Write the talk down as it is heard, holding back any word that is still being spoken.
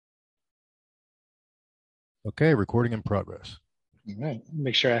Okay, recording in progress. All right.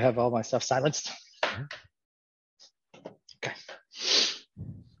 Make sure I have all my stuff silenced. Mhm. Okay.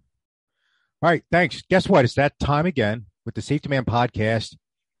 All right, thanks. Guess what? It's that time again with the Safety Man podcast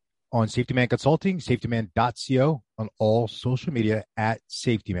on Safety Man Consulting, safetyman.co, on all social media at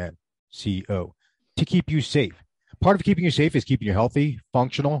safetyman.co to keep you safe. Part of keeping you safe is keeping you healthy,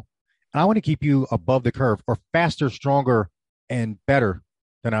 functional, and I want to keep you above the curve or faster, stronger, and better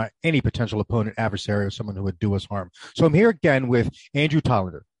than any potential opponent, adversary, or someone who would do us harm. So I'm here again with Andrew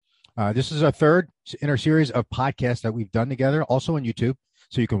Tollender. This is our third in our series of podcasts that we've done together, also on YouTube.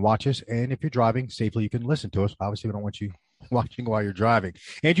 So you can watch us. And if you're driving safely, you can listen to us. Obviously, we don't want you watching while you're driving.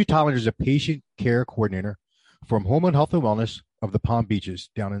 Andrew Tollender is a patient care coordinator from Home and Health and Wellness of the Palm Beaches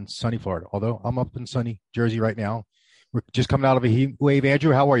down in sunny Florida. Although I'm up in sunny Jersey right now. We're just coming out of a heat wave.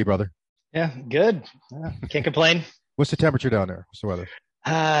 Andrew, how are you, brother? Yeah, good. Can't complain. What's the temperature down there? What's the weather?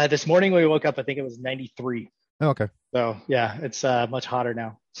 This morning when we woke up, I think it was 93. Oh, okay. So yeah, it's much hotter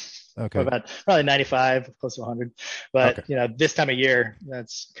now. Okay. About probably 95, close to 100. But Okay. this time of year,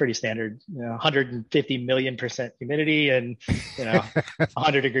 that's pretty standard. 150 million% humidity and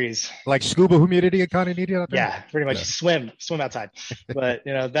 100 degrees. Like scuba humidity kind of needed out there? Yeah, pretty much Yeah. swim outside. But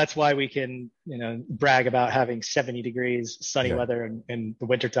that's why we can brag about having 70 degrees sunny Yeah. weather in the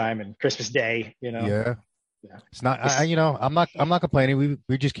wintertime and Christmas Day. Yeah. Yeah. It's not, It's- I'm not complaining.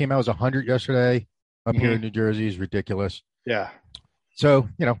 We just came out, it was 100 yesterday up here in Mhm. New Jersey. Is ridiculous. Yeah. So,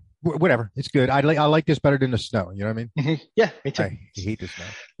 whatever. It's good. I like this better than the snow. You know what I mean? Yeah, me too. I hate the snow.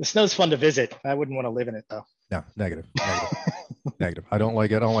 The snow's fun to visit. I wouldn't want to live in it though. No, negative, negative, negative. I don't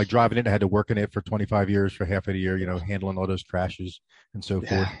like it. I don't like driving it. I had to work in it for 25 years for half of the year, handling all those crashes and so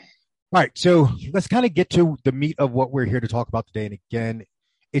forth. Yeah. All right. So let's kind of get to the meat of what we're here to talk about today. And again,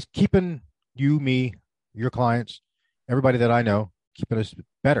 it's keeping you, me, your clients, everybody that I know, keeping us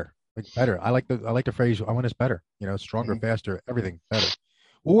better, like better. I like the phrase, I want us better, stronger, Mhm. faster, everything better,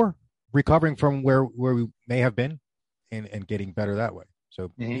 or recovering from where we may have been and getting better that way. So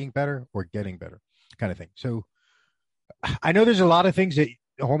Mhm. being better or getting better kind of thing. So I know there's a lot of things that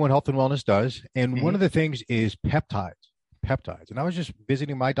hormone health and wellness does. And one Mhm. of the things is peptides. And I was just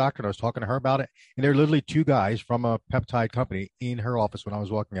visiting my doctor and I was talking to her about it. And there are literally two guys from a peptide company in her office when I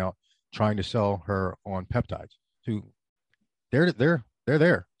was walking out trying to sell her on peptides. So they're there.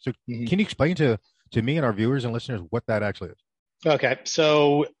 So Mhm. can you explain to me and our viewers and listeners what that actually is? Okay.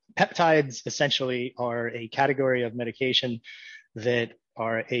 So peptides essentially are a category of medication that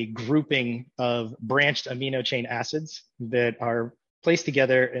are a grouping of branched amino chain acids that are placed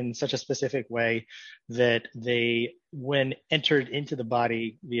together in such a specific way that they, when entered into the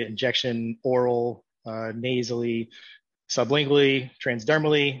body via injection, oral, nasally, sublingually,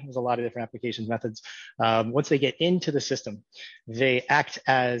 transdermally. There's a lot of different applications methods. Once they get into the system, they act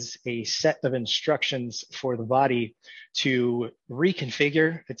as a set of instructions for the body to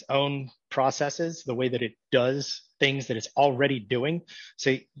reconfigure its own processes, the way that it does things that it's already doing.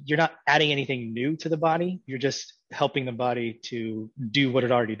 So you're not adding anything new to the body. You're just helping the body to do what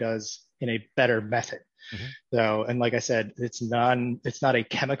it already does in a better method. Mhm. So, and like I said, it's not a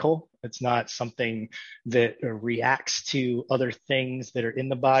chemical. It's not something that reacts to other things that are in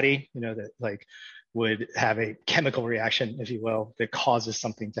the body, that like would have a chemical reaction, if you will, that causes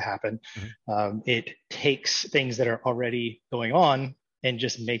something to happen. Mhm. It takes things that are already going on and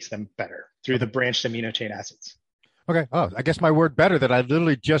just makes them better through the Okay. branched amino chain acids. Okay. Oh, I guess my word better that I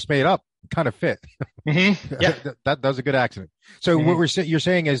literally just made up kind of fit. Yeah. That was a good accident. So what Mhm. you're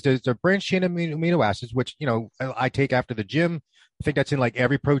saying is there's the branched chain amino acids, which I take after the gym. I think that's in like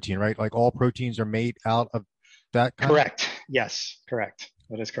every protein, right? Like all proteins are made out of that kind of. Correct. Yes. Correct.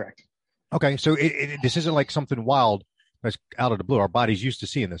 That is correct. Okay, so this isn't like something wild that's out of the blue. Our body's used to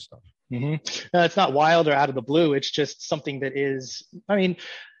seeing this stuff. It's not wild or out of the blue. It's just something that is, I mean,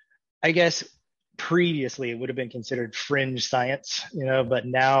 I guess previously it would have been considered fringe science, but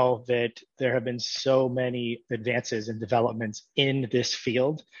now that there have been so many advances and developments in this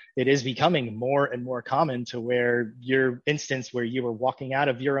field, it is becoming more and more common to where your instance where you were walking out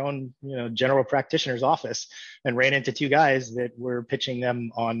of your own, general practitioner's office and ran into two guys that were pitching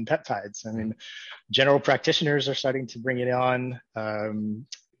them on peptides. I mean, general practitioners are starting to bring it on.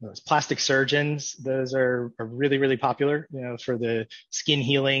 Those plastic surgeons, those are really, really popular, for the skin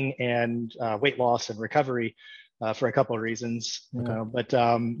healing and weight loss and recovery for a couple of reasons. Okay. But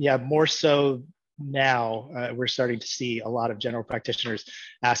yeah, more so now we're starting to see a lot of general practitioners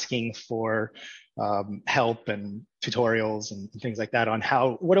asking for help and tutorials and things like that on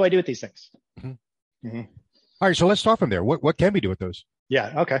what do I do with these things? Mhm. Mhm. All right, so let's start from there. What can we do with those?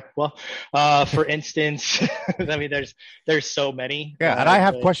 Yeah. Okay. Well, for instance, I mean, there's so many. Yeah, and I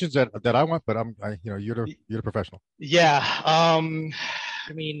have questions that I want, but you're the professional. Yeah.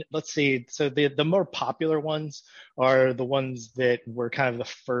 I mean, let's see. So the more popular ones are the ones that were kind of the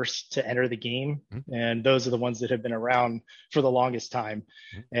first to enter the game. Mm-hmm. And those are the ones that have been around for the longest time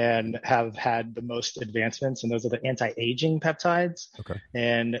Mm-hmm. and have had the most advancements. And those are the anti-aging peptides. Okay.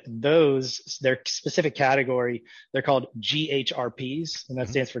 And those, their specific category, they're called GHRPs, and that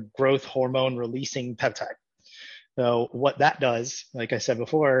Mm-hmm. stands for growth hormone releasing peptide. So what that does, like I said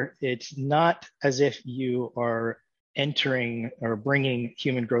before, it's not as if you are entering or bringing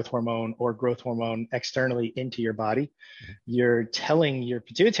human growth hormone or growth hormone externally into your body. Mm-hmm. You're telling your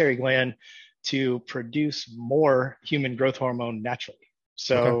pituitary gland to produce more human growth hormone naturally.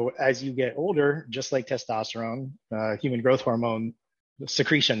 So as you get older, just like testosterone, human growth hormone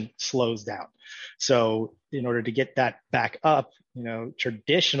secretion slows down. So in order to get that back up,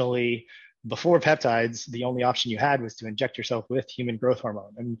 traditionally before peptides, the only option you had was to inject yourself with human growth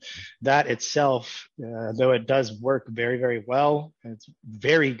hormone. And that itself, though it does work very, very well, and it's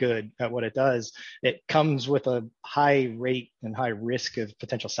very good at what it does, it comes with a high rate and high risk of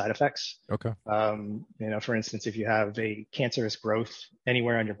potential side effects. Okay. For instance, if you have a cancerous growth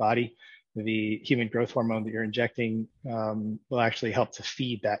anywhere on your body, the human growth hormone that you're injecting will actually help to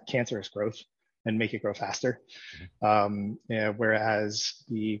feed that cancerous growth and make it grow faster. Whereas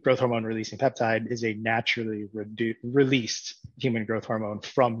the growth hormone releasing peptide is a naturally released human growth hormone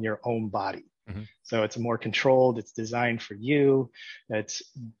from your own body. Mm-hmm. So it's more controlled, it's designed for you, it's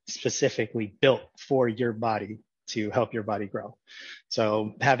specifically built for your body to help your body grow.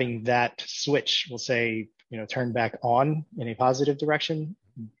 So having that switch, we'll say, turn back on in a positive direction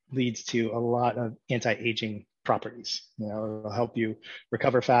leads to a lot of anti-aging properties. It'll help you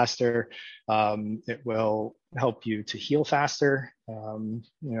recover faster. It will help you to heal faster.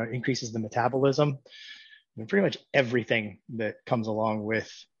 Increases the metabolism, and pretty much everything that comes along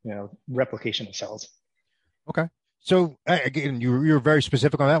with replication of cells. Okay. So again, you're very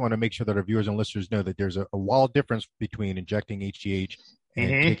specific on that one to make sure that our viewers and listeners know that there's a wild difference between injecting HGH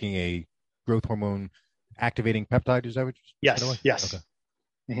and mm-hmm. taking a growth hormone activating peptide. Is that what you're saying? Yes. Okay.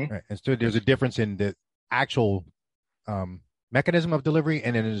 Mm-hmm. Right. And so there's a difference in the actual mechanism of delivery,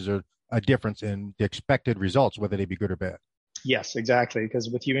 and then there's a difference in the expected results, whether they be good or bad. Yes, exactly. Because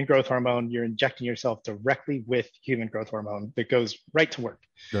with human growth hormone, you're injecting yourself directly with human growth hormone that goes right to work.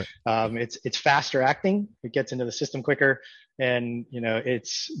 Right. It's faster acting. It gets into the system quicker, and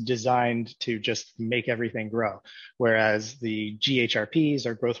it's designed to just make everything grow. Whereas the GHRPs,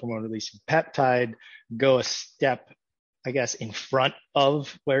 or growth hormone releasing peptide, go a step, I guess, in front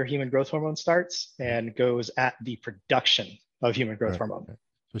of where human growth hormone starts and goes at the production of human growth hormone.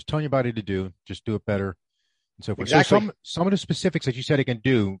 So it's telling your body to do, just do it better and so forth. Exactly. So some of the specifics that you said it can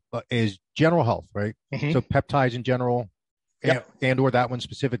do is general health, right? Mm-hmm. So peptides in general, yep. and or that one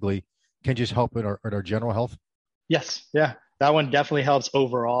specifically can just help in our general health? Yes. Yeah. That one definitely helps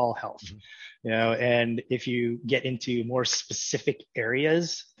overall health. Mm-hmm. And if you get into more specific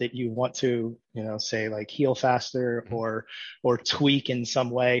areas that you want to, say like heal faster or tweak in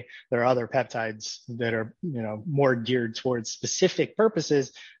some way, there are other peptides that are, more geared towards specific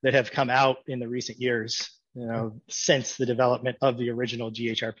purposes that have come out in the recent years, since the development of the original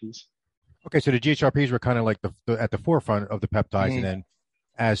GHRPs. Okay. So the GHRPs were kind of like at the forefront of the peptides, mm-hmm. and then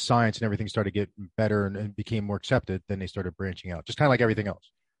as science and everything started getting better and became more accepted, then they started branching out, just kind of like everything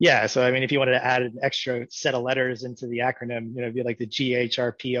else. Yeah. So, I mean, if you wanted to add an extra set of letters into the acronym, it'd be like the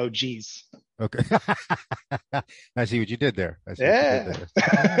GHRPOGs. Okay. I see what you did there. POGs.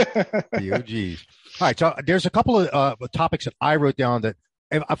 All right. So there's a couple of topics that I wrote down that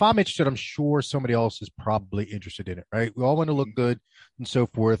if I'm interested, I'm sure somebody else is probably interested in it, right? We all want to look good and so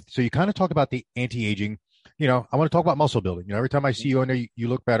forth. So you kind of talk about the anti-aging. I want to talk about muscle building. Every time I see you on there, you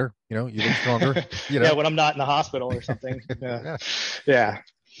look better. You look stronger. Yeah, when I'm not in the hospital or something. Yeah.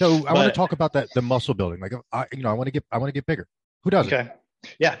 So I want to talk about the muscle building. Like I want to get bigger. Who doesn't? Okay.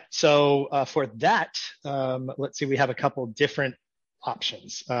 Yeah. So for that, let's see, we have a couple different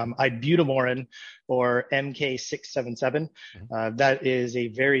options. Ibutamoren, or MK677. That is a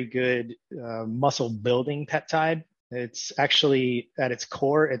very good muscle building peptide. It's actually at its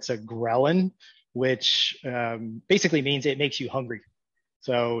core, it's a ghrelin, which basically means it makes you hungry.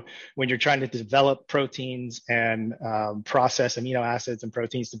 So when you're trying to develop proteins and process amino acids and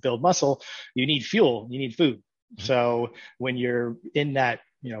proteins to build muscle, you need fuel, you need food. So when you're in that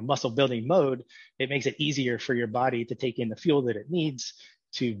muscle building mode, it makes it easier for your body to take in the fuel that it needs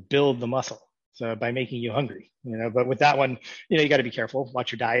to build the muscle. So by making you hungry, but with that one, you got to be careful,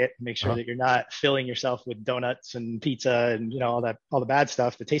 watch your diet, make sure that you're not filling yourself with donuts and pizza and, all the bad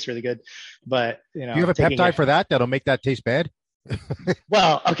stuff that tastes really good. But, Do you have a peptide for that that'll make that taste bad?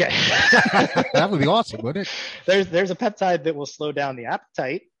 Well, okay. That would be awesome, wouldn't it? There's a peptide that will slow down the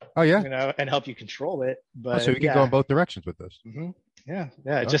appetite. Oh yeah. And help you control it. But so we can go in both directions with this. Mm-hmm. Yeah.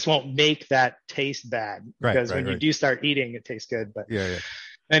 It just won't make that taste bad, because when you do start eating, it tastes good. But yeah.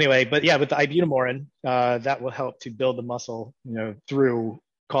 Anyway, but yeah, with the ibutamoren, that will help to build the muscle, through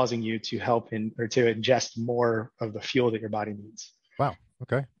causing you to help or to ingest more of the fuel that your body needs. Wow.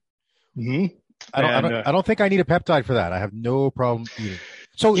 Okay. Mm-hmm. I don't think I need a peptide for that. I have no problem eating.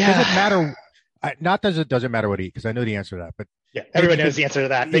 So does it matter? It doesn't matter what I eat, because I know the answer to that. But yeah, everyone knows the answer to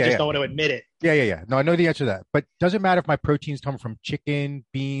that. They just don't want to admit it. Yeah. No, I know the answer to that. But does it matter if my proteins come from chicken,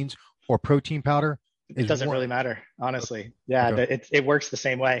 beans, or protein powder? It doesn't really matter, honestly. Yeah, okay. It works the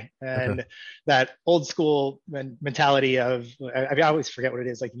same way. And that old school mentality of, I always forget what it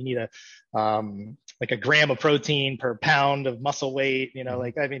is. Like you need a gram of protein per pound of muscle weight,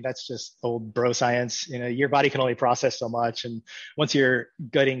 that's just old bro science. Your body can only process so much. And once you're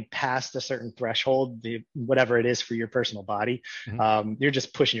getting past a certain threshold, whatever it is for your personal body, you're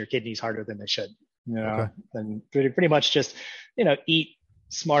just pushing your kidneys harder than they should, and pretty much just, eat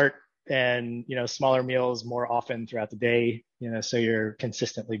smart and, smaller meals more often throughout the day, so you're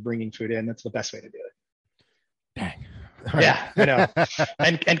consistently bringing food in. That's the best way to do it. Dang. Yeah, I know.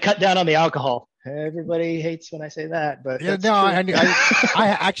 and cut down on the alcohol. Everybody hates when I say that, but yeah, no,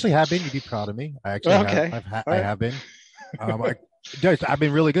 I actually have been. You'd be proud of me. I actually I have been. I've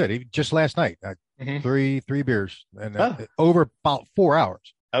been really good. Even just last night, three beers and over about 4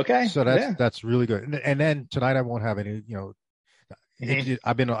 hours. Okay, so that's really good. And then tonight I won't have any.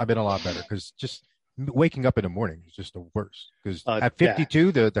 I've been a lot better, because just waking up in the morning is just the worst. Because at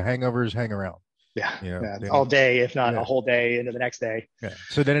 52, the hangovers hang around. Yeah, all day, if not a whole day into the next day. Yeah.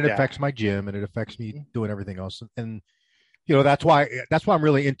 So then it affects my gym, and it affects me doing everything else. And that's why I'm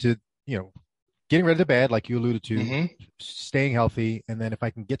really into getting rid of the bad, like you alluded to, staying healthy, and then if I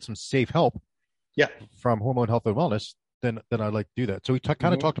can get some safe help, from Hormone Health and Wellness, then I'd like to do that. So we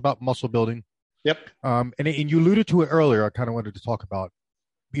kind of talked about muscle building. Yep. And you alluded to it earlier. I kind of wanted to talk about,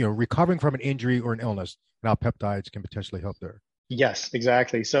 recovering from an injury or an illness, and how peptides can potentially help there. Yes,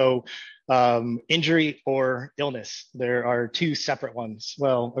 exactly. So injury or illness, there are two separate ones.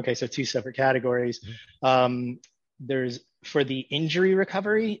 Well, okay, so two separate categories. There's, for the injury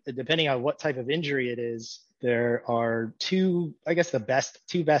recovery, depending on what type of injury it is, there are two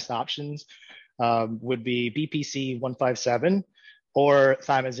best options would be BPC 157 or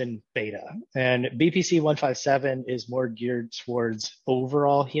thymosin beta. And BPC 157 is more geared towards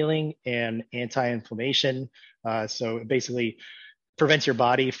overall healing and anti-inflammation. So it basically prevents your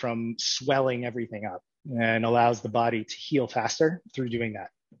body from swelling everything up and allows the body to heal faster through doing that.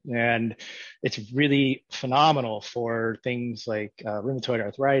 And it's really phenomenal for things like rheumatoid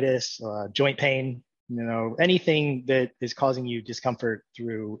arthritis, joint pain, anything that is causing you discomfort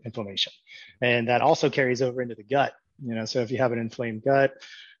through inflammation. And that also carries over into the gut. So if you have an inflamed gut,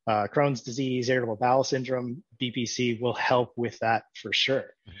 Crohn's disease, irritable bowel syndrome, BPC will help with that for sure.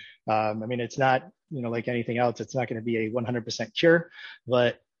 It's not, like anything else, it's not going to be a 100% cure,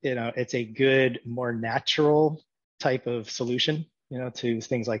 but, it's a good, more natural type of solution, to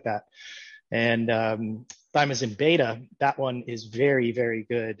things like that. And thymosin beta, that one is very, very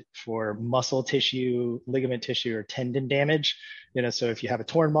good for muscle tissue, ligament tissue, or tendon damage. So if you have a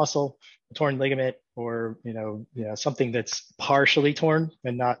torn muscle, a torn ligament, or something that's partially torn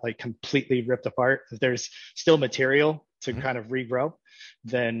and not like completely ripped apart, if there's still material to kind of regrow,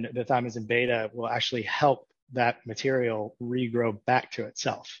 then the thymosin beta will actually help that material regrow back to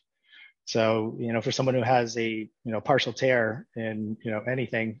itself. So, for someone who has a, partial tear in,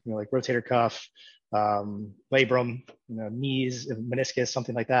 anything, like rotator cuff, labrum, knees, meniscus,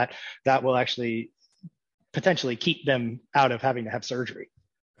 something like that, that will actually potentially keep them out of having to have surgery.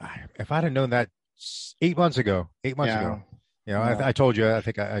 If I'd have known that 8 months ago, I told you,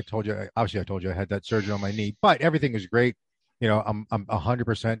 obviously I told you I had that surgery on my knee, but everything is great. I'm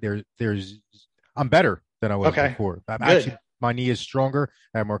 100%. I'm better than I was before. Actually, my knee is stronger.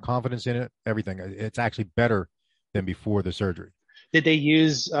 I have more confidence in it. Everything. It's actually better than before the surgery. Did they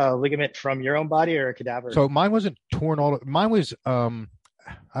use ligament from your own body or a cadaver? So mine wasn't torn mine was, I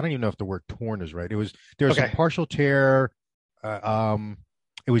don't even know if the word torn is right. There was a partial tear.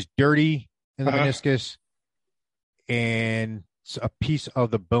 It was dirty in the meniscus, and a piece of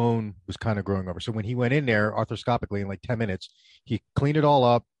the bone was kind of growing over. So when he went in there arthroscopically in like 10 minutes, he cleaned it all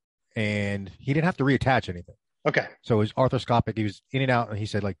up, and he didn't have to reattach anything. Okay. So it was arthroscopic. He was in and out, and he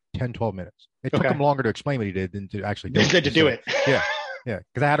said like 10, 12 minutes. It took him longer to explain what he did than to actually do it. Good to do it. Yeah. Yeah.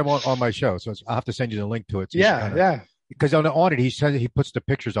 Because I had him on my show. So I'll have to send you the link to it. So Yeah. Because on it, he said he puts the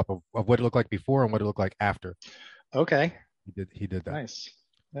pictures up of what it looked like before and what it looked like after. Okay. He did that. Nice.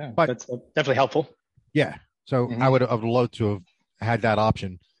 Yeah. But that's definitely helpful. Yeah. So I would have loved to have had that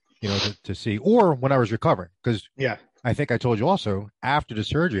option, to see, or when I was recovering, because I think I told you also after the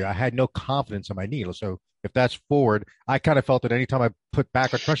surgery, I had no confidence in my knee. So if that's forward, I kind of felt that anytime I put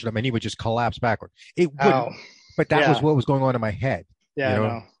backward pressure on my knee would just collapse backward. It would, but that was what was going on in my head.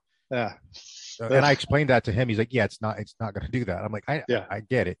 Yeah. So, and I explained that to him. He's like, it's not going to do that. I'm like, I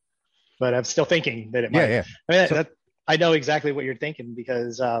get it. But I'm still thinking that it might. Yeah. I mean, I know exactly what you're thinking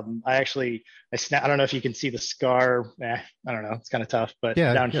because I don't know if you can see the scar. I don't know. It's kind of tough, but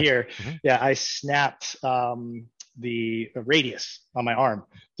down here, I snapped the radius on my arm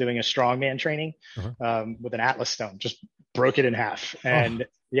doing a strongman training with an Atlas stone, just broke it in half. And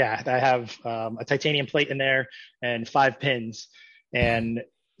I have a titanium plate in there and 5 pins. And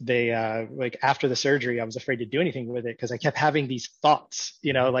they like after the surgery, I was afraid to do anything with it because I kept having these thoughts,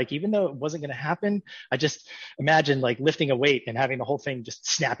 like even though it wasn't going to happen, I just imagined like lifting a weight and having the whole thing just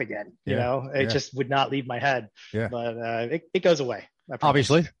snap again. It just would not leave my head. But it goes away.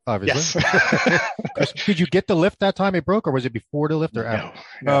 Obviously. Yes. Did you get the lift that time it broke, or was it before the lift or after?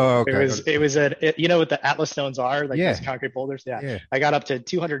 No. Oh, okay. It was what the Atlas stones are, like those concrete boulders. Yeah. I got up to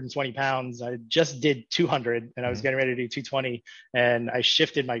 220 pounds. I just did 200 and I was getting ready to do 220. And I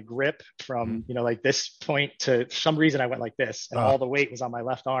shifted my grip from, like this point to some reason I went like this and all the weight was on my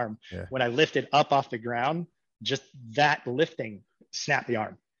left arm. Yeah. When I lifted up off the ground, just that lifting snapped the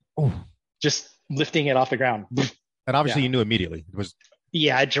arm. Ooh. Just lifting it off the ground. And obviously you knew immediately. It was.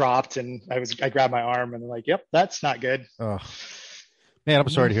 Yeah, I dropped and I grabbed my arm and like, yep, that's not good. Oh, man, I'm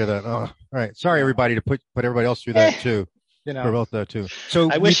sorry to hear that. Oh, all right. Sorry, everybody, to put everybody else through that too. For both that too. So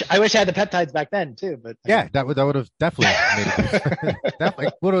I wish I had the peptides back then too, but that would have definitely made it. Definitely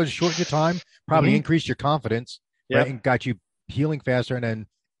would have shortened your time, probably increased your confidence, right, and got you healing faster. And then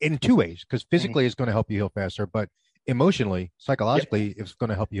in 2 ways, because physically it's going to help you heal faster, but emotionally, psychologically, it's going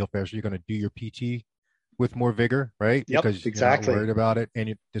to help you heal faster. You're going to do your PT with more vigor, right? Because you're not worried about it, and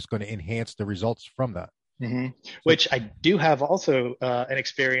you're just going to enhance the results from that. Which I do have also an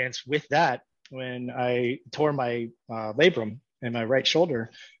experience with that when I tore my labrum in my right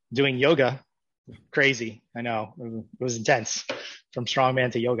shoulder doing yoga. Crazy, I know, it was intense from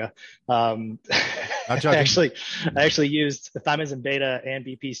strongman to yoga. I actually used the thymosin beta and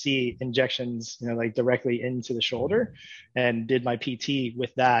BPC injections, like directly into the shoulder, and did my PT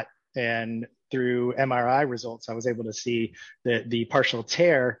with that. And through MRI results, I was able to see that the partial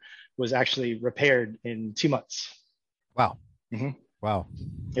tear was actually repaired in 2 months. Wow. Wow.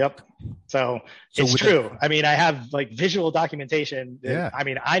 Yep. So it's true. I mean, I have like visual documentation. I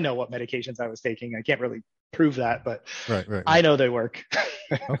mean, I know what medications I was taking. I can't really prove that, but right. I know they work.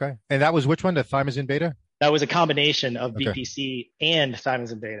 Okay. And that was which one? The thymosin beta? That was a combination of BPC and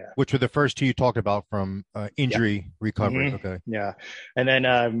thymosin beta. Which were the first two you talked about from injury recovery. Okay. Yeah. And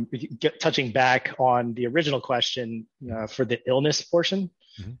then touching back on the original question for the illness portion,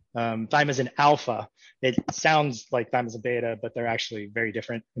 thymosin alpha, it sounds like thymosin beta, but they're actually very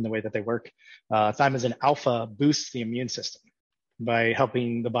different in the way that they work. Thymosin alpha boosts the immune system by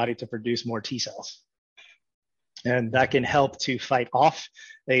helping the body to produce more T cells. And that can help to fight off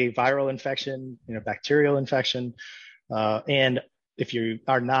a viral infection, bacterial infection. And if you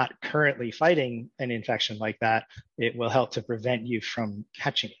are not currently fighting an infection like that, it will help to prevent you from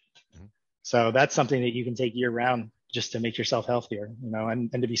catching it. So that's something that you can take year round just to make yourself healthier,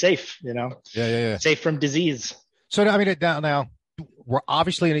 and to be safe, safe from disease. So, I mean, now we're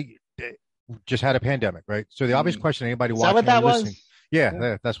obviously just had a pandemic, right? So the obvious question, anybody watching what that listening, was?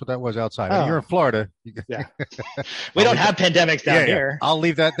 Yeah, that's what that was outside. I mean, you're in Florida. Yeah. We don't have pandemics down here. I'll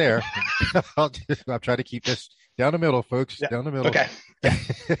leave that there. I'll try to keep this down the middle, folks. Down the middle. Okay.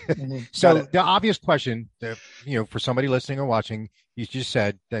 So the obvious question, for somebody listening or watching, you just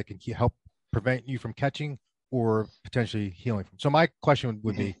said that can help prevent you from catching or potentially healing from. So my question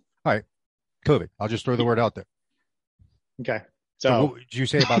would be, all right, COVID. I'll just throw the word out there. Okay. So what did you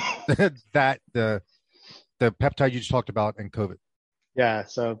say about that, the peptide you just talked about and COVID? Yeah,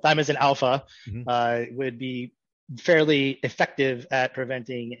 so thymosin alpha would be fairly effective at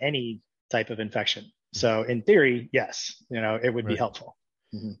preventing any type of infection. So in theory, yes, it would be helpful.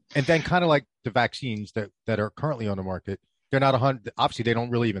 And then kind of like the vaccines that are currently on the market, they're not 100. Obviously, they don't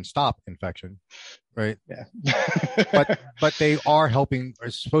really even stop infection, right? Yeah. but they are helping, or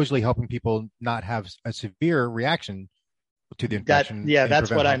supposedly helping people not have a severe reaction to the infection.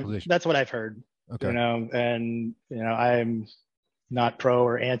 That's what I've heard. Okay. And, I'm not pro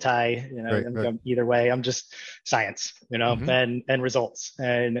or anti, Right. either way. I'm just science, and results.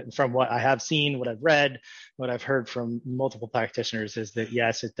 And from what I have seen, what I've read, what I've heard from multiple practitioners is that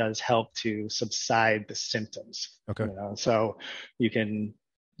yes, it does help to subside the symptoms. Okay. So you can,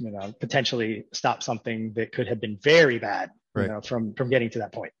 potentially stop something that could have been very bad, Right. from getting to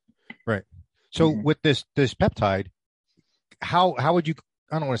that point. Right. So with this peptide, how would you,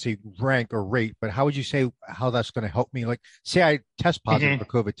 I don't want to say rank or rate, but how would you say how that's going to help me? Like, say I test positive for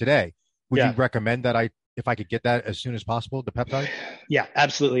COVID today, would you recommend that if I could get that as soon as possible, the peptide? Yeah,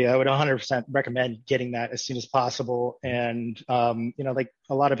 absolutely. I would 100% recommend getting that as soon as possible. And, like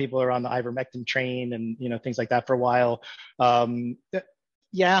a lot of people are on the ivermectin train and, things like that for a while.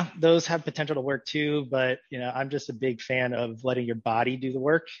 Yeah, those have potential to work too, but I'm just a big fan of letting your body do the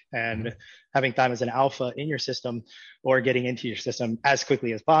work and having thymosin alpha in your system or getting into your system as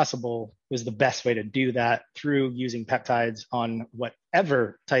quickly as possible is the best way to do that through using peptides on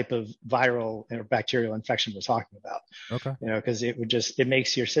whatever type of viral or bacterial infection we're talking about. Okay. Because it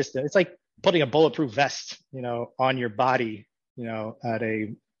makes your system, it's like putting a bulletproof vest, on your body, at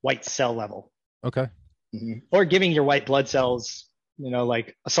a white cell level. Okay. Or giving your white blood cells,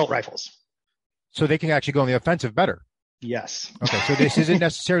 like assault rifles. So they can actually go on the offensive better. Yes. Okay. So this isn't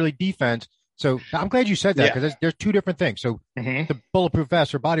necessarily defense. So I'm glad you said that because there's two different things. So the bulletproof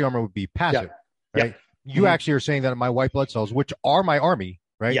vest or body armor would be passive, right? You actually are saying that my white blood cells, which are my army,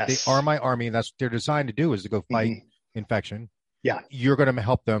 right? Yes. They are my army, and that's what they're designed to do is to go fight infection. Yeah. You're going to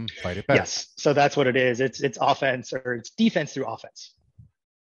help them fight it better. Yes. So that's what it is. It's offense or it's defense through offense.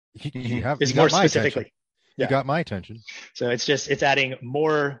 You more specifically. You got my attention. So it's adding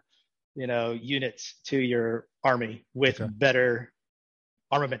more, units to your army with better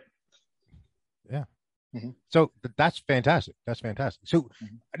armament. Yeah. So that's fantastic. That's fantastic. So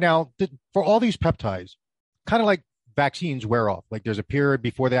now for all these peptides, kind of like vaccines wear off, like there's a period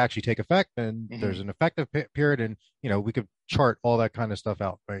before they actually take effect and there's an effective period. And, we could chart all that kind of stuff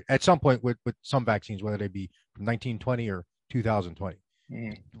out, right? At some point with some vaccines, whether they be from 1920 or 2020,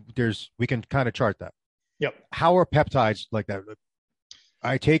 we can kind of chart that. Yep. How are peptides like that?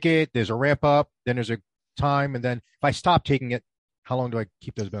 I take it, there's a ramp up, then there's a time, and then if I stop taking it, how long do I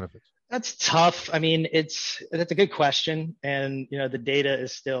keep those benefits? That's tough. I mean, that's a good question. And, the data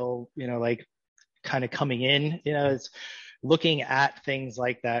is still, like kind of coming in, it's looking at things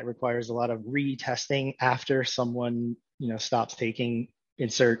like that requires a lot of retesting after someone, stops taking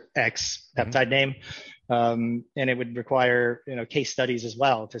insert X peptide name. And it would require, case studies as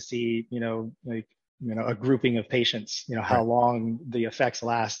well to see, a grouping of patients, how long the effects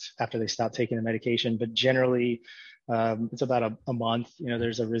last after they stop taking the medication. But generally, it's about a month.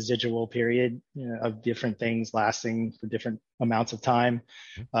 There's a residual period of different things lasting for different amounts of time.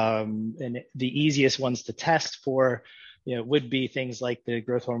 And the easiest ones to test for, would be things like the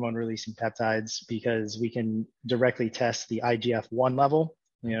growth hormone releasing peptides, because we can directly test the IGF-1 level,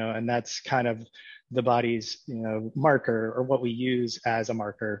 and that's kind of the body's, marker, or what we use as a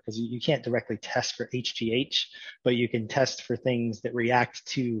marker, because you can't directly test for HGH, but you can test for things that react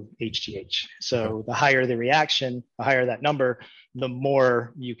to HGH. So the higher the reaction, the higher that number, the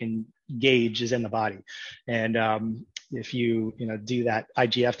more you can gauge is in the body. And if you, do that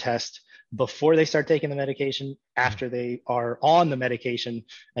IGF test before they start taking the medication, after they are on the medication,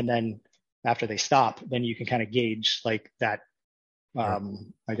 and then after they stop, then you can kind of gauge like that,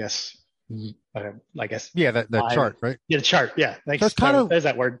 I guess. Yeah, that chart, right? Yeah, the chart. Yeah. So it's kind of, there's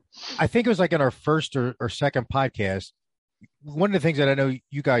that word. I think it was like in our first or second podcast, one of the things that I know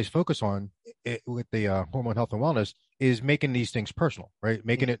you guys focus on with the hormone health and wellness is making these things personal, right?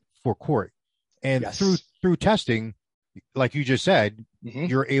 Making it for Corey. And through testing, like you just said,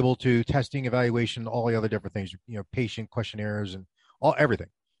 you're able to testing, evaluation, all the other different things, patient questionnaires and everything.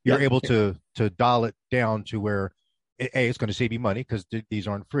 You're able to dial it down to where A, it's going to save you money because these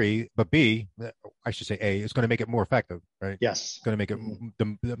aren't free, but B, I should say A, it's going to make it more effective, right? Yes. It's going to make it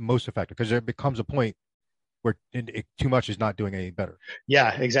the most effective, because there becomes a point where too much is not doing any better.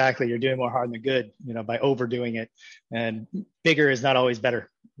 Yeah, exactly. You're doing more harm than good, by overdoing it, and bigger is not always better,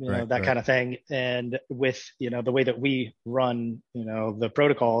 kind of thing. And with, the way that we run, the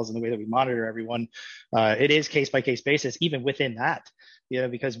protocols and the way that we monitor everyone, it is case by case basis, even within that,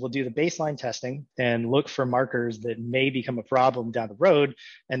 because we'll do the baseline testing and look for markers that may become a problem down the road,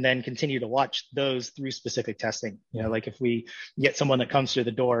 and then continue to watch those through specific testing. Like if we get someone that comes through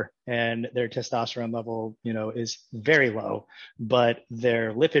the door and their testosterone level, is very low, but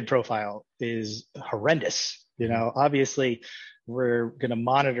their lipid profile is horrendous. Obviously we're going to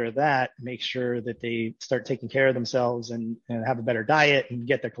monitor that, make sure that they start taking care of themselves and have a better diet and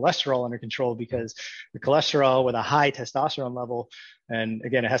get their cholesterol under control, because the cholesterol with a high testosterone level, and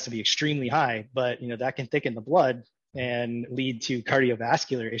again, it has to be extremely high, but that can thicken the blood and lead to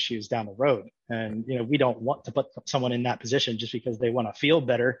cardiovascular issues down the road. And, we don't want to put someone in that position just because they want to feel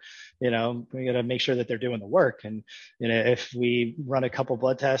better. We got to make sure that they're doing the work. And, if we run a couple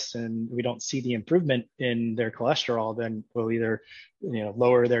blood tests and we don't see the improvement in their cholesterol, then we'll either,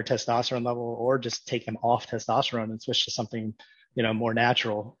 lower their testosterone level or just take them off testosterone and switch to something, more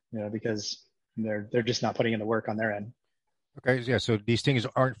natural, because they're just not putting in the work on their end. Okay. Yeah. So these things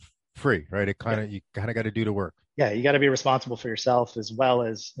aren't free, right? You kind of got to do the work. Yeah, you got to be responsible for yourself, as well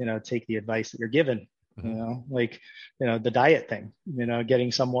as take the advice that you're given. The diet thing.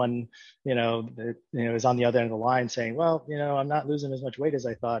 Getting someone that is on the other end of the line saying, well, I'm not losing as much weight as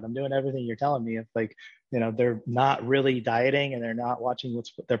I thought, I'm doing everything you're telling me. If they're not really dieting and they're not watching what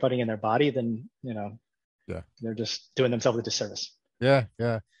they're putting in their body, then they're just doing themselves a disservice. Yeah.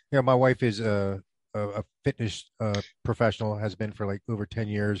 My wife is a fitness professional, has been for like over 10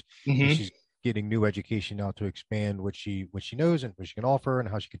 years. Mm-hmm. She's getting new education now to expand what she knows and what she can offer and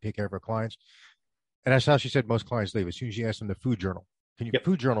how she can take care of her clients. And that's how she said most clients leave. As soon as you ask them to food journal, can you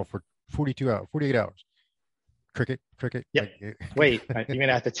food journal for 48 hours? Cricket. Yeah. Wait, you're going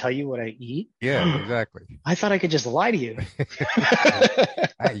to have to tell you what I eat? Yeah, exactly. I thought I could just lie to you.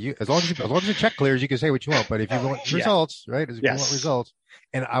 As long as the check clears, you can say what you want. But if you want results, right? If you want results,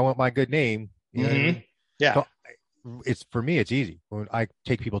 and I want my good name, you know what I mean? Yeah. So for me, it's easy. When I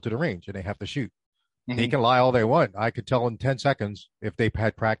take people to the range and they have to shoot, they can lie all they want. I could tell in 10 seconds if they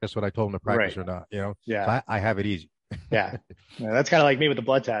had practiced what I told them to practice or not. Yeah. So I have it easy. Yeah, that's kind of like me with the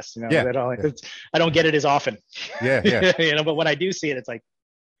blood test. I don't get it as often. Yeah. But when I do see it, it's like,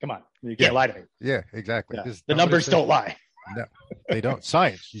 come on, you can't lie to me. Yeah, exactly. Yeah. The numbers don't lie. No, they don't.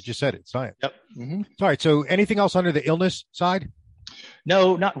 Science. You just said it. Science. Yep. Mm-hmm. All right. So anything else under the illness side?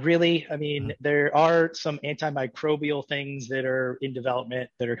 No, not really. I mean, there are some antimicrobial things that are in development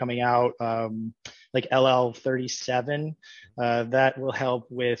that are coming out, like LL37, that will help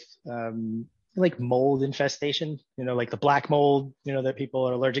with like mold infestation, like the black mold, that people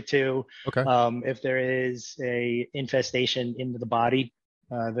are allergic to. Okay. If there is a infestation into the body,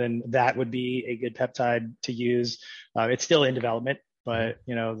 then that would be a good peptide to use. It's still in development, but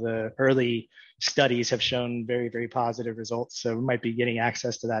the early studies have shown very, very positive results. So we might be getting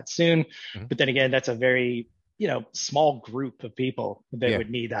access to that soon. Mm-hmm. But then again, that's a very, small group of people that would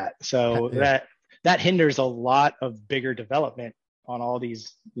need that. So that hinders a lot of bigger development on all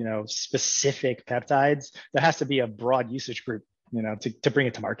these, specific peptides. There has to be a broad usage group, to bring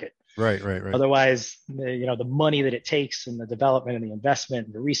it to market. Right. Otherwise, the money that it takes and the development and the investment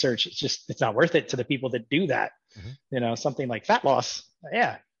and the research, it's not worth it to the people that do that. Mm-hmm. Something like fat loss.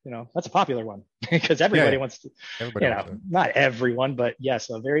 Yeah. That's a popular one because everybody wants to, not everyone, but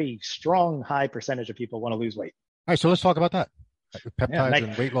yes, a very strong, high percentage of people want to lose weight. All right. So let's talk about that. Peptides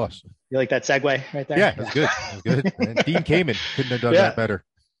and weight loss. You like that segue right there? Yeah, that's good. That's good. And Dean Kamen couldn't have done that better.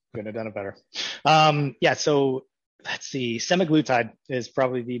 Couldn't have done it better. So let's see. Semaglutide is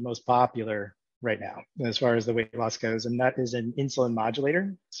probably the most popular right now as far as the weight loss goes, and that is an insulin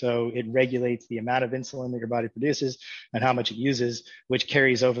modulator. So it regulates the amount of insulin that your body produces and how much it uses, which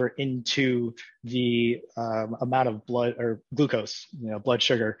carries over into the amount of blood or glucose, blood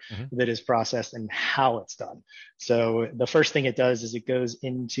sugar that is processed and how it's done. So the first thing it does is it goes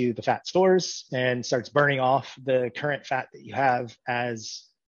into the fat stores and starts burning off the current fat that you have as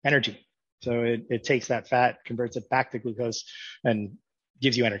energy. So it takes that fat, converts it back to glucose, and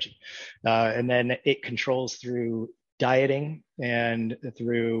gives you energy. And then it controls through dieting and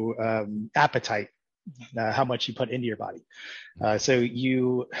through appetite, how much you put into your body. And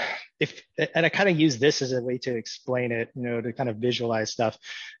I kind of use this as a way to explain it, to kind of visualize stuff.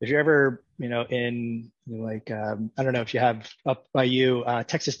 If you're ever, in like, I don't know if you have up by you,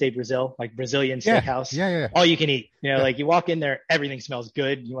 Texas de Brazil, like Brazilian steakhouse, all you can eat, like you walk in there, everything smells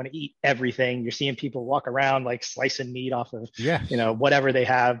good. You want to eat everything. You're seeing people walk around, like slicing meat off of, whatever they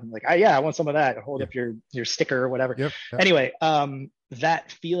have. Like, I want some of that. Hold up your sticker or whatever. Anyway,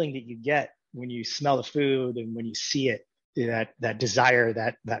 that feeling that you get when you smell the food and when you see it, that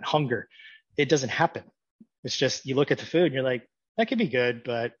desire, that hunger, it doesn't happen. It's just, you look at the food and you're like, that could be good,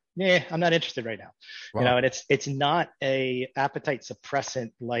 but I'm not interested right now. Wow. And it's not a appetite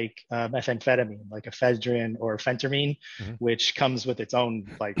suppressant like methamphetamine, like ephedrine or phentermine, Mhm. which comes with its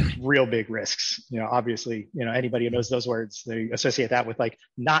own like real big risks. Obviously, anybody who knows those words, they associate that with like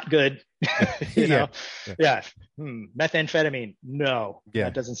not good. you Yeah. know, yeah. Methamphetamine, no, Yeah.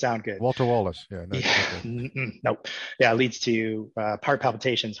 that doesn't sound good. Walter Wallace. Yeah. No, Nope. Yeah, it leads to heart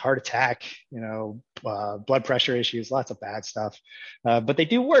palpitations, heart attack, blood pressure issues, lots of bad stuff. But they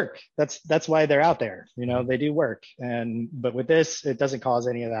do work. That's why they're out there. They do work. But with this, it doesn't cause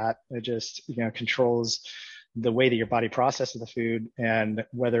any of that. It just controls the way that your body processes the food and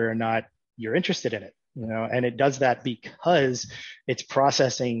whether or not you're interested in it. And it does that because it's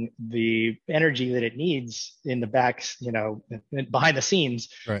processing the energy that it needs in the back, behind the scenes.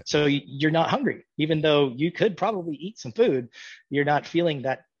 Right. So you're not hungry, even though you could probably eat some food. You're not feeling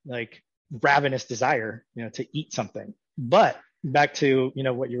that like ravenous desire, to eat something. But back to,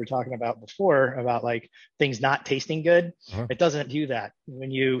 what you were talking about before about like things not tasting good. It doesn't do that.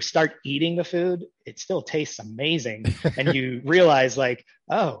 When you start eating the food, it still tastes amazing. And you realize like,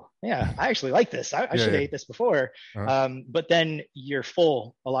 oh yeah, I actually like this. I should have ate this before. But then you're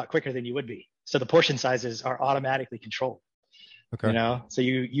full a lot quicker than you would be. So the portion sizes are automatically controlled. Okay. So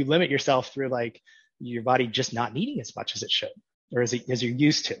you limit yourself through like your body just not needing as much as it should, or as you're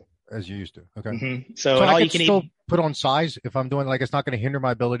used to. As you used to. Okay. Mm-hmm. So all I you can can still eat. put on size if I'm doing like it's not going to hinder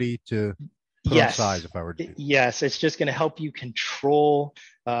my ability to put on size if I were to do. Yes, it's just going to help you control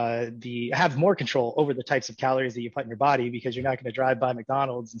have more control over the types of calories that you put in your body, because you're not going to drive by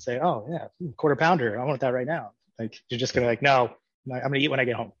McDonald's and say, oh yeah, quarter pounder, I want that right now. Like you're just going to like, no, I'm going to eat when I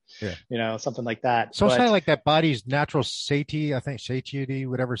get home. Yeah. Something like that. So it's kind of like that body's natural satiety,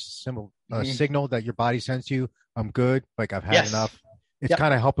 whatever signal that your body sends you. I'm good. Like I've had enough. It's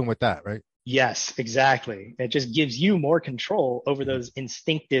kind of helping with that, right? Yes, exactly. It just gives you more control over those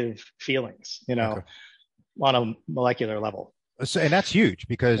instinctive feelings, on a molecular level. So, and that's huge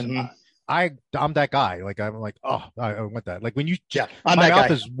because I'm that guy. Like I'm like, oh, I want that. Like when you, my mouth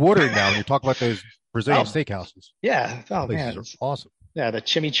is watering now when you talk about those Brazilian steakhouses. Yeah. Oh man, it's awesome. Yeah, the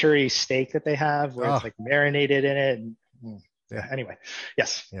chimichurri steak that they have, where it's like marinated in it. And, Anyway,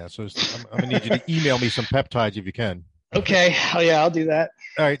 yes. Yeah. So I'm gonna need you to email me some peptides if you can. Okay. Oh yeah, I'll do that.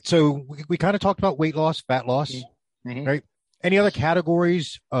 All right. So we kind of talked about weight loss, fat loss, right? Any other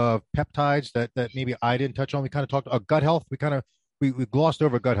categories of peptides that maybe I didn't touch on? We kind of talked gut health. We glossed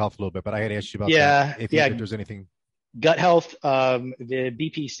over gut health a little bit, but I had asked you about that. If there's anything. Gut health, the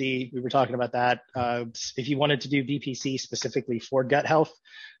BPC, we were talking about that. If you wanted to do BPC specifically for gut health,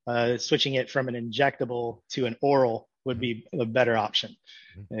 switching it from an injectable to an oral would be a better option,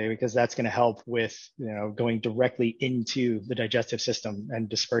 because that's going to help with going directly into the digestive system and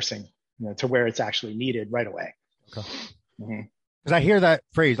dispersing to where it's actually needed right away. Okay. Because I hear that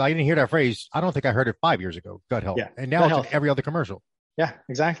phrase. I didn't hear that phrase. I don't think I heard it 5 years ago. Gut health, and now it's in every other commercial. Yeah,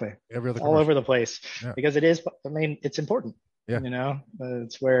 exactly. Every other all over the place, because it is. I mean, it's important. Yeah.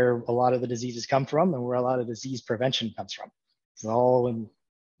 It's where a lot of the diseases come from, and where a lot of disease prevention comes from. It's all in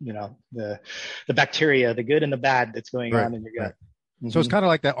the bacteria, the good and the bad that's going on in your gut. So it's kind of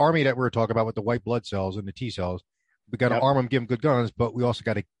like that army that we were talking about with the white blood cells and the T cells. We got to arm them, give them good guns, but we also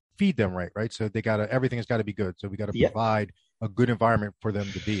got to feed them right. So everything has got to be good. So we got to provide a good environment for them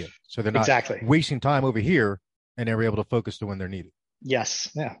to be in. So they're not wasting time over here, and they're able to focus to when they're needed. Yes.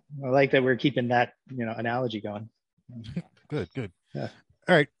 Yeah. I like that we're keeping that, analogy going. Good. Yeah.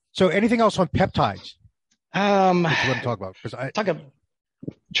 All right. So anything else on peptides? What you want to talk about? Because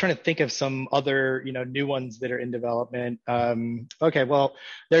trying to think of some other, new ones that are in development. Okay. Well,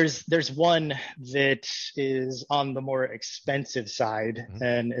 there's one that is on the more expensive side,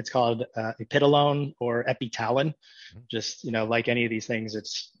 and it's called epidolone or epitalon. Just, like any of these things,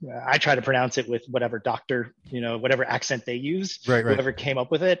 I try to pronounce it with whatever doctor, whatever accent they use, whoever came up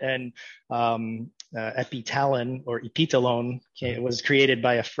with it. And epitalon or epitolone was created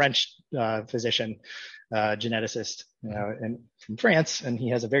by a French physician, geneticist, and from France, and he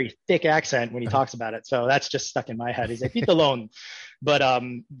has a very thick accent when he talks about it. So that's just stuck in my head. He's epitolone, but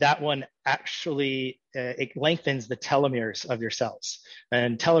that one actually it lengthens the telomeres of your cells,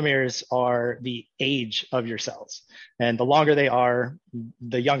 and telomeres are the age of your cells, and the longer they are,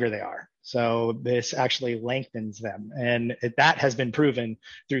 the younger they are. So this actually lengthens them, and that has been proven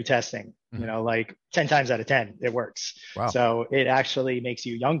through testing. Like 10 times out of 10, it works. Wow. So it actually makes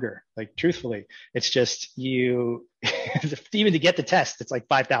you younger. Like truthfully, it's just you, even to get the test, it's like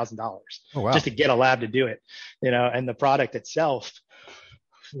 $5,000 just to get a lab to do it, and the product itself,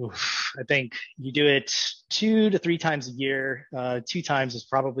 I think you do it 2 to 3 times a year. 2 times is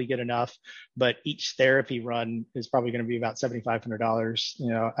probably good enough, but each therapy run is probably going to be about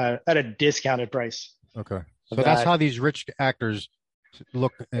 $7,500, at a discounted price. Okay. So that's how these rich actors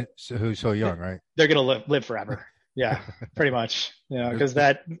look who's so young, right? They're going to live forever. Yeah, pretty much. Because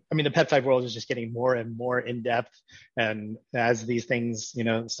the peptide world is just getting more and more in depth. And as these things,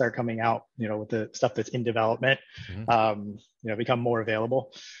 start coming out, with the stuff that's in development, become more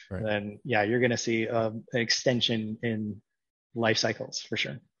available, right, then you're going to see an extension in life cycles for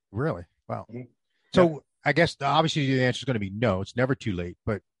sure. Really? Wow. Mm-hmm. So I guess obviously the answer is going to be no. It's never too late,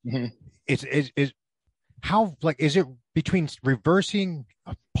 but is it between reversing,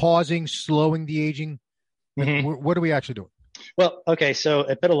 pausing, slowing the aging? What are we actually doing? Well, okay, so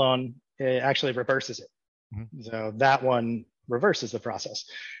epidolone actually reverses it. So that one reverses the process.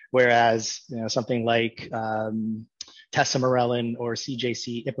 Whereas, something like tesamorelin or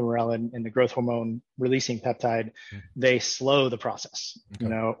CJC ipamorelin in the growth hormone releasing peptide, they slow the process,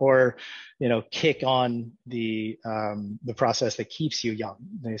 or, kick on the process that keeps you young.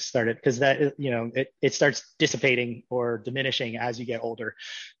 They started because that, it starts dissipating or diminishing as you get older.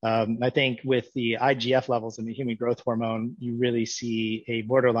 I think with the IGF levels in the human growth hormone, you really see a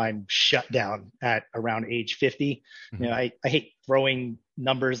borderline shutdown at around age 50. I hate throwing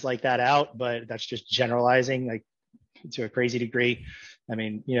numbers like that out, but that's just generalizing, like, to a crazy degree. I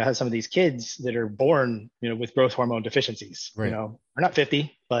mean, have some of these kids that are born, with growth hormone deficiencies, right, are not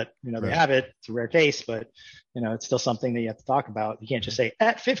 50, but, right, they have it. It's a rare case, but, it's still something that you have to talk about. You can't just say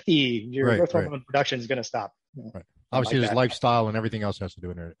at 50, your growth hormone production is going to stop. Right. Obviously, there's lifestyle and everything else has to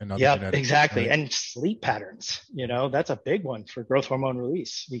do in it. Yeah, exactly. Right. And sleep patterns, that's a big one for growth hormone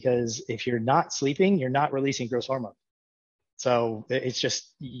release, because if you're not sleeping, you're not releasing growth hormone. So it's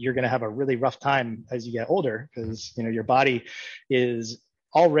just, you're going to have a really rough time as you get older, because, your body is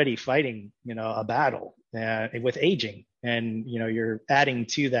already fighting, a battle with aging, and, you're adding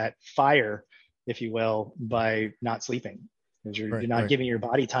to that fire, if you will, by not sleeping, because you're not giving your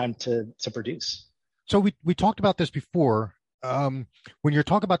body time to produce. So we talked about this before, when you're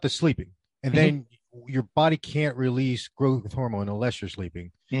talking about the sleeping, and then your body can't release growth hormone unless you're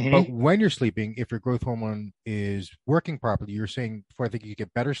sleeping. But when you're sleeping, if your growth hormone is working properly, you're saying, I think you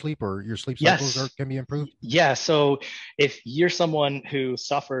get better sleep, or your sleep cycles can be improved? Yeah. So if you're someone who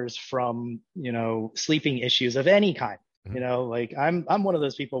suffers from, sleeping issues of any kind, like I'm one of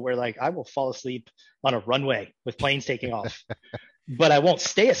those people where, like, I will fall asleep on a runway with planes taking off. But I won't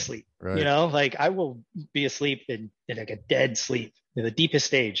stay asleep, right, like I will be asleep in like a dead sleep, in the deepest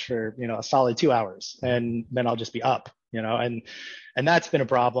stage for, a solid 2 hours, and then I'll just be up, and that's been a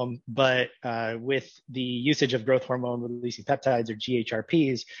problem. But with the usage of growth hormone releasing peptides, or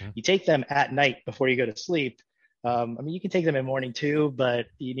GHRPs, you take them at night before you go to sleep. You can take them in the morning too, but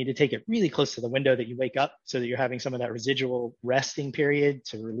you need to take it really close to the window that you wake up, so that you're having some of that residual resting period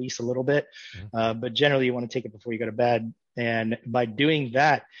to release a little bit. But generally you want to take it before you go to bed. And by doing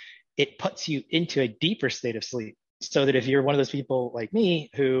that, it puts you into a deeper state of sleep, so that if you're one of those people like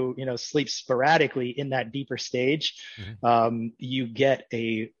me who, sleeps sporadically in that deeper stage, you get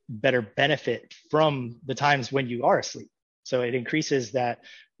a better benefit from the times when you are asleep. So it increases that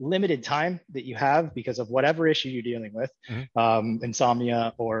limited time that you have because of whatever issue you're dealing with,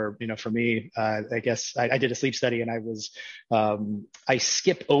 insomnia, or, for me, I guess I did a sleep study, and I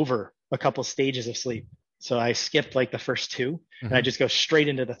skip over a couple stages of sleep. So I skipped like the first 2, and I just go straight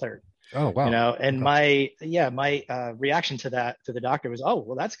into the third. Oh, wow. And my reaction to that, to the doctor, was, oh,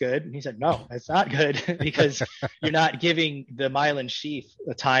 well, that's good. And he said, no, it's not good, because you're not giving the myelin sheath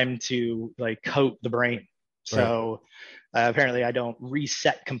the time to, like, coat the brain. So apparently I don't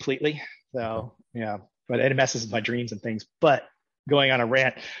reset completely. So, but it messes with my dreams and things. But going on a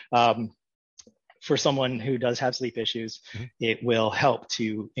rant, for someone who does have sleep issues, it will help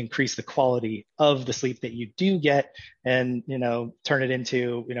to increase the quality of the sleep that you do get, and, turn it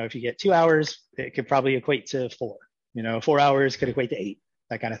into, if you get 2 hours, it could probably equate to 4, 4 hours could equate to 8,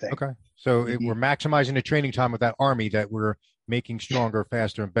 that kind of thing. Okay. So we're maximizing the training time of that army that we're making stronger,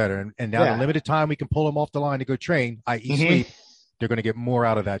 faster, and better. And now the limited time we can pull them off the line to go train, i.e. sleep, they're going to get more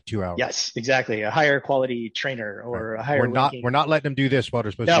out of that 2 hours. Yes, exactly. A higher quality trainer, or a higher. We're not letting them do this while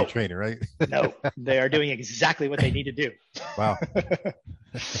they're supposed to be a trainer, right? No, they are doing exactly what they need to do. Wow.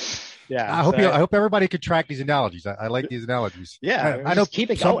 Yeah. I hope everybody could track these analogies. I like these analogies. Yeah. I know keep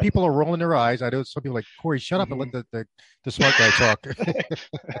it some going. people are rolling their eyes. I know some people are like, Corey, shut up and let the smart guy talk. Let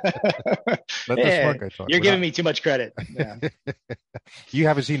the smart guy talk. You're giving me too much credit. Yeah. You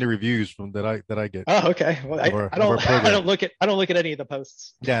haven't seen the reviews from that I get. Oh, okay. Well, I don't look at any of the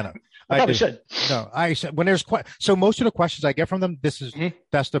posts. Yeah, no. I probably should. No, I said when there's so most of the questions I get from them,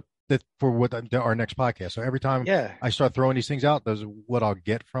 that's for what our next podcast. So every time Yeah. I start throwing these things out, those are what I'll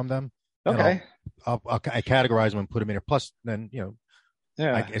get from them. Okay. I categorize them and put them in there. Plus, then Yeah.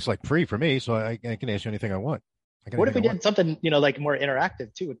 it's like free for me, so I can ask you anything I want. What if we did something, like more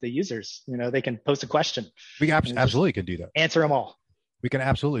interactive too with the users? They can post a question. We absolutely can do that. Answer them all. We can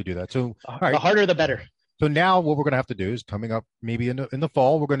absolutely do that. So all right. The harder, the better. So now what we're going to have to do is coming up maybe in the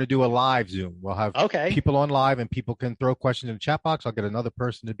fall, we're going to do a live Zoom. We'll have people on live and people can throw questions in the chat box. I'll get another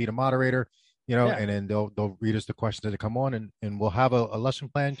person to be the moderator, and then they'll read us the questions that come on and we'll have a lesson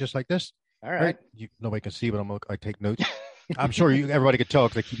plan just like this. All right. Nobody can see, but I take notes. I'm sure everybody could tell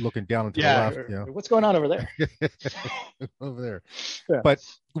because I keep looking down to the left. What's going on over there? Over there. Yeah. But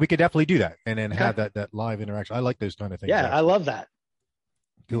we could definitely do that and then have that live interaction. I like those kind of things. Yeah, I love that.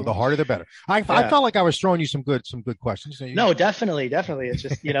 The harder, the better. I felt like I was throwing you some good questions. No, definitely. It's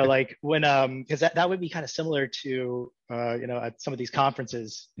just like when because that would be kind of similar to at some of these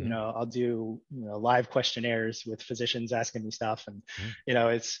conferences. I'll do live questionnaires with physicians asking me stuff, and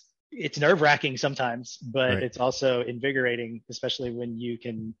it's nerve-wracking sometimes, but it's also invigorating, especially when you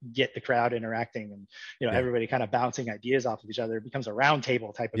can get the crowd interacting and everybody kind of bouncing ideas off of each other. It becomes a round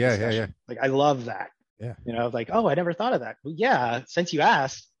table type of discussion. Like I love that. Yeah. Like, oh, I never thought of that. Well, yeah, since you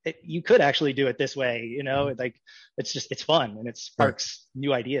asked, you could actually do it this way, like it's fun and it sparks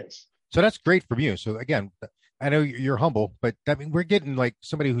new ideas. So that's great from you. So again, I know you're humble, but I mean, we're getting like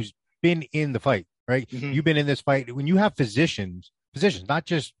somebody who's been in the fight, right? Mm-hmm. You've been in this fight. When you have physicians, not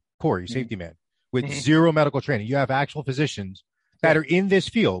just Corey, safety man, with zero medical training, you have actual physicians that are in this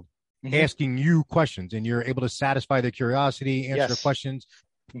field asking you questions and you're able to satisfy their curiosity, answer their questions,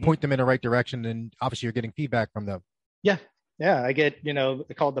 point them in the right direction, and obviously you're getting feedback from them. Yeah, I get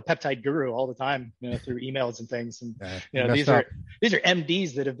called the peptide guru all the time, through emails and things, and these are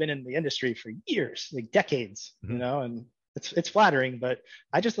MDs that have been in the industry for years, like decades, and it's flattering, but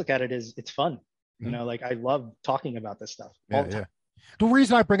I just look at it as it's fun, like I love talking about this stuff all the time. The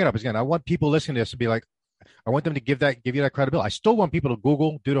reason I bring it up is, again, I want people listening to this to be like, I want them to give you that credibility. I still want people to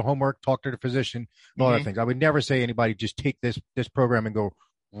Google, do the homework, talk to the physician, and all that things. I would never say anybody just take this program and go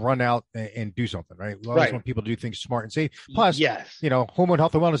run out and do something, right? We always want people to do things smart and safe. Plus, Hormone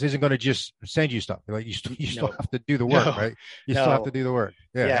Health and Wellness isn't going to just send you stuff. Like you still have to do the work, right? You still have to do the work.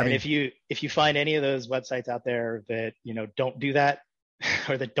 Yeah. I mean, if you find any of those websites out there that don't do that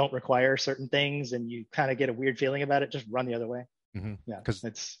or that don't require certain things, and you kind of get a weird feeling about it, just run the other way. Yeah, because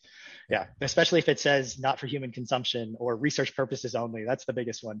especially if it says not for human consumption or research purposes only. That's the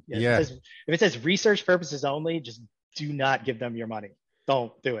biggest one. If it says research purposes only, just do not give them your money.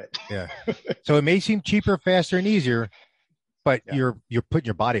 Don't do it. Yeah. So it may seem cheaper, faster, and easier, but you're putting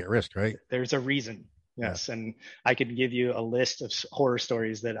your body at risk, right? There's a reason. Yes. Yeah. And I can give you a list of horror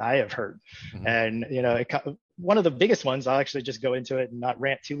stories that I have heard. And, one of the biggest ones, I'll actually just go into it and not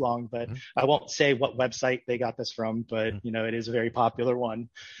rant too long, but I won't say what website they got this from, but, it is a very popular one.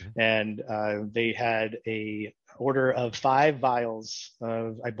 And they had a order of 5 vials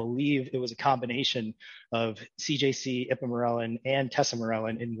of, I believe it was a combination of CJC, ipamorelin, and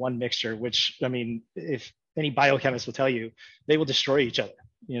tesamorelin in one mixture, which, I mean, if any biochemist will tell you, they will destroy each other,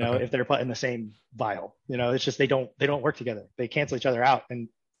 if they're put in the same vial. It's just they don't work together. They cancel each other out and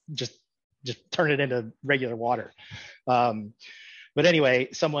just turn it into regular water. But anyway,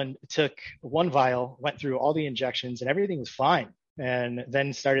 someone took one vial, went through all the injections, and everything was fine. And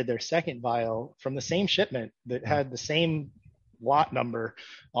then started their second vial from the same shipment that had the same lot number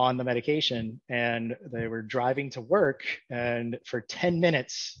on the medication. And they were driving to work, and for 10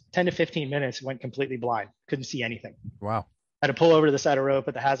 to 15 minutes, went completely blind, couldn't see anything. Wow. Had to pull over to the side of the road,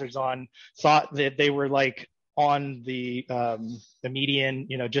 put the hazards on, thought that they were like on the median,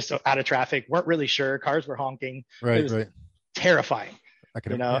 just out of traffic, weren't really sure. Cars were honking. It was terrifying.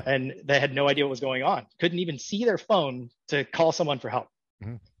 And they had no idea what was going on. Couldn't even see their phone to call someone for help.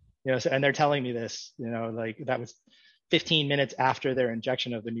 And they're telling me this, like that was 15 minutes after their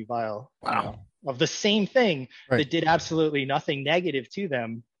injection of the new vial. Wow. Of the same thing that did absolutely nothing negative to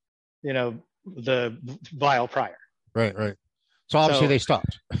them, the vial prior. Right. So obviously they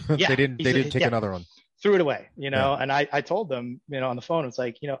stopped. They didn't take another one. Threw it away, and I told them, on the phone, it's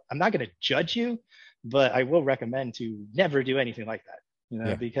like, I'm not going to judge you, but I will recommend to never do anything like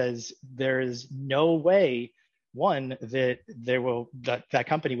that, because there is no way, one, that that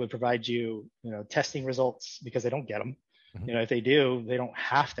company would provide you, testing results, because they don't get them. If they do, they don't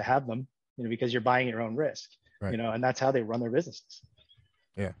have to have them, because you're buying your own risk, and that's how they run their businesses.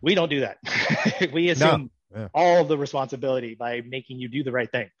 Yeah. We don't do that. We assume all the responsibility by making you do the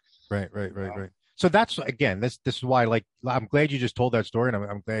right thing. Right. So that's again, this is why, like, I'm glad you just told that story, and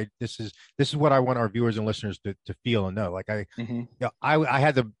I'm glad this is what I want our viewers and listeners to feel and know. Like Mm-hmm. I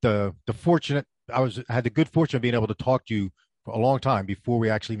had the fortunate, I had the good fortune of being able to talk to you for a long time before we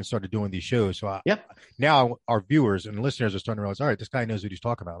actually even started doing these shows. So Yep. now our viewers and listeners are starting to realize, all right, this guy knows what he's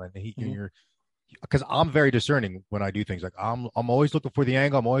talking about, and Mm-hmm. you're, because I'm very discerning when I do things. Like I'm always looking for the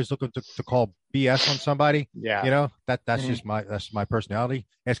angle. I'm always looking to call BS on somebody. Yeah. You know, that's Mm-hmm. just that's my personality.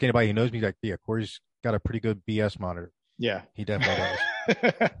 Ask anybody who knows me, like, yeah, Corey's got a pretty good BS monitor. Yeah. He definitely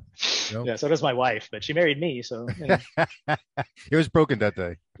does. You know? Yeah. So does my wife, but she married me. So, you know. It was broken that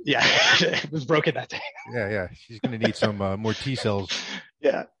day. Yeah, it was broken that day. Yeah. She's going to need some more T cells.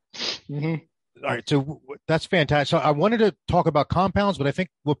 Yeah. Mm-hmm. All right, so that's fantastic. So I wanted to talk about compounds, but I think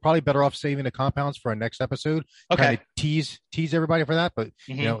we're probably better off saving the compounds for our next episode. Okay. Kind of tease everybody for that. But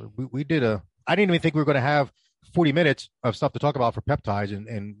Mm-hmm. you know, we did I didn't even think we were going to have 40 minutes of stuff to talk about for peptides,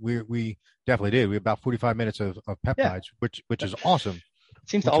 and we definitely did. We had about 45 minutes of peptides, which is awesome. It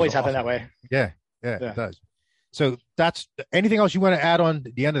seems to always happen that way. Yeah, it does. So that's anything else you want to add on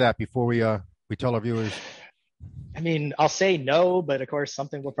the end of that before we tell our viewers? I mean, I'll say no, but of course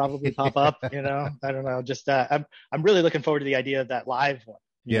something will probably pop up, you know, I don't know. Just, I'm really looking forward to the idea of that live one,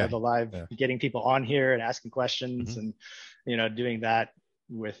 you know, the live, getting people on here and asking questions and, you know, doing that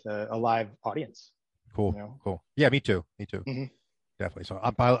with a live audience. Cool. You know? Cool. Yeah, me too. Mm-hmm. Definitely. So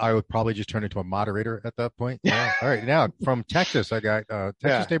I would probably just turn into a moderator at that point. Yeah. All right. Now from Texas, I got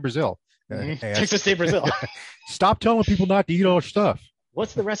Texas State Brazil. Texas State Brazil. Stop telling people not to eat all stuff.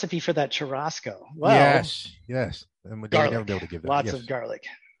 What's the recipe for that churrasco? Well, yes. And garlic. Never be able to give that. Lots of garlic.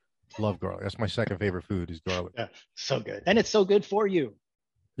 Love garlic. That's my second favorite food is garlic. Yeah, so good, and it's so good for you.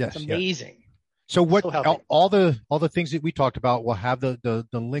 Yes, it's amazing. Yeah. So what? So all the things that we talked about, we'll have the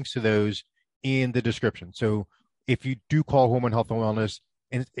links to those in the description. So if you do call Hormone Health and Wellness,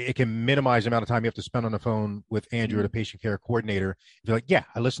 and it can minimize the amount of time you have to spend on the phone with Andrew, the patient care coordinator. If you're like, yeah,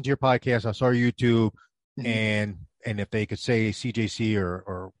 I listened to your podcast, I saw your YouTube, and if they could say CJC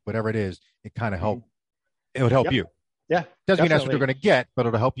or whatever it is, it kind of help. It would help you. Yeah. Doesn't mean that's what they're going to get, but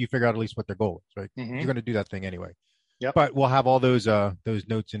it'll help you figure out at least what their goal is, right? You're going to do that thing anyway. Yep. But we'll have all those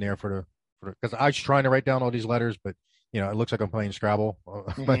notes in there for because I was trying to write down all these letters, but you know, it looks like I'm playing Scrabble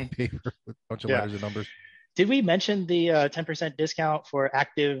on my paper with a bunch of letters and numbers. Did we mention the 10% discount for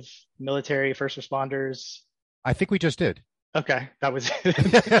active military first responders? I think we just did. Okay, that was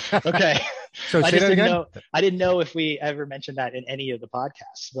okay. So say that again. I didn't know if we ever mentioned that in any of the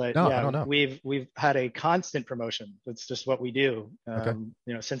podcasts, but no, I don't know. We've had a constant promotion. That's just what we do. You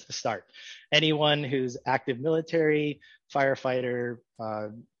know, since the start. Anyone who's active military, firefighter,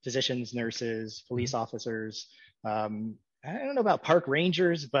 physicians, nurses, police officers. I don't know about park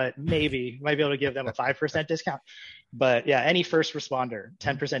rangers, but maybe might be able to give them a 5% discount. But yeah, any first responder,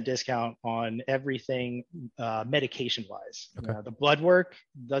 10% discount on everything medication wise. The blood work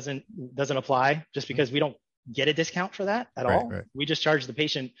doesn't apply just because we don't get a discount for that at all. Right. We just charge the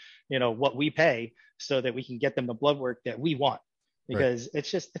patient, you know, what we pay so that we can get them the blood work that we want. Because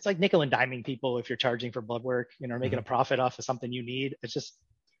it's like nickel and diming people if you're charging for blood work, you know, making a profit off of something you need. It's just,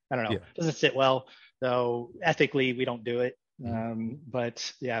 I don't know, it doesn't sit well. So ethically, we don't do it.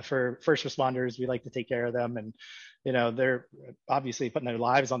 But yeah, for first responders, we like to take care of them. And, you know, they're obviously putting their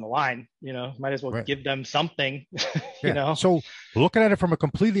lives on the line, you know, might as well give them something, you know? So looking at it from a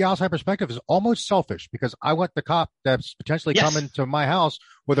completely outside perspective is almost selfish because I want the cop that's potentially coming to my house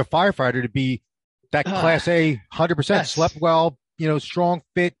with a firefighter to be that class A, 100% slept well, you know, strong,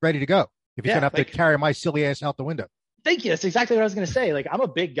 fit, ready to go. If he's going to have to carry my silly ass out the window. Thank you. That's exactly what I was going to say. Like, I'm a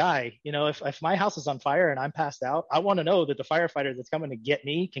big guy. You know, if my house is on fire and I'm passed out, I want to know that the firefighter that's coming to get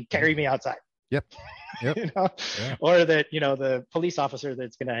me can carry me outside. Yep. You know? Or that, you know, the police officer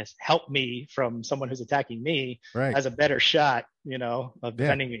that's going to help me from someone who's attacking me has a better shot, you know, of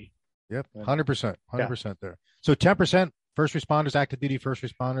defending me. Yep. 100% there. So 10% first responders, active duty first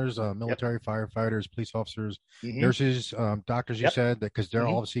responders, military, firefighters, police officers, nurses, doctors, you said, that because they're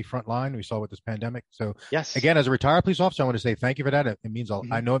obviously front line. We saw with this pandemic. So again, as a retired police officer, I want to say thank you for that. It means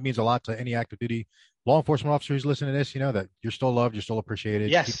I know it means a lot to any active duty law enforcement officer who's listening to this, you know, that you're still loved, you're still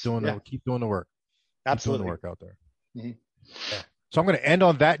appreciated. Keep doing the work. Absolutely. Keep doing the work out there. So I'm going to end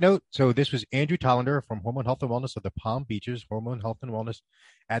on that note. So this was Andrew Tollender from Hormone Health and Wellness of the Palm Beaches, Hormone Health and Wellness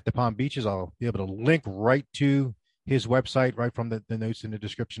at the Palm Beaches. I'll be able to link right to his website, right from the notes in the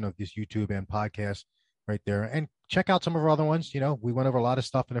description of this YouTube and podcast right there. And check out some of our other ones. You know, we went over a lot of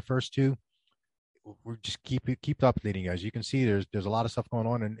stuff in the first two. We're just keep updating, guys. You can see there's a lot of stuff going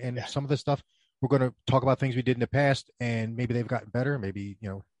on. And some of the stuff, we're going to talk about things we did in the past, and maybe they've gotten better. Maybe, you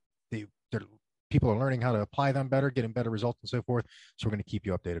know, they're people are learning how to apply them better, getting better results and so forth. So we're going to keep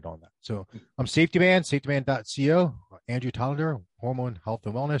you updated on that. So I'm Safety Man, safetyman.co, Andrew Tollender, Hormone Health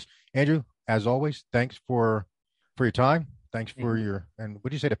and Wellness. Andrew, as always, thanks for your time. Thanks for your, and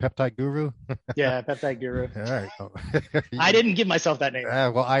what did you say, the peptide guru? Yeah, peptide guru. All right. I didn't give myself that name.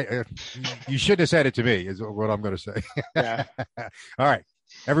 Well, you shouldn't have said it to me, is what I'm going to say. Yeah. All right.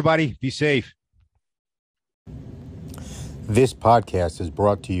 Everybody, be safe. This podcast is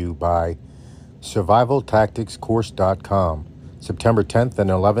brought to you by SurvivalTacticsCourse.com, September 10th and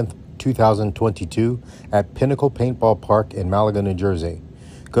 11th, 2022, at Pinnacle Paintball Park in Malaga, New Jersey.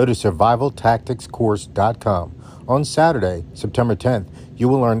 Go to SurvivalTacticsCourse.com. On Saturday, September 10th, you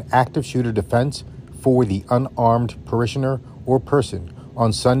will learn active shooter defense for the unarmed parishioner or person.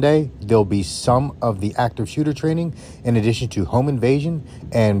 On Sunday, there'll be some of the active shooter training in addition to home invasion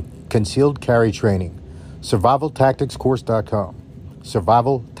and concealed carry training. SurvivalTacticsCourse.com.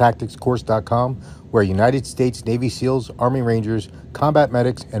 SurvivalTacticsCourse.com, where United States Navy SEALs, Army Rangers, combat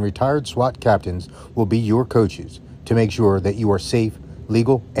medics, and retired SWAT captains will be your coaches to make sure that you are safe,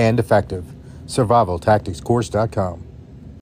 legal, and effective. SurvivalTacticsCourse.com.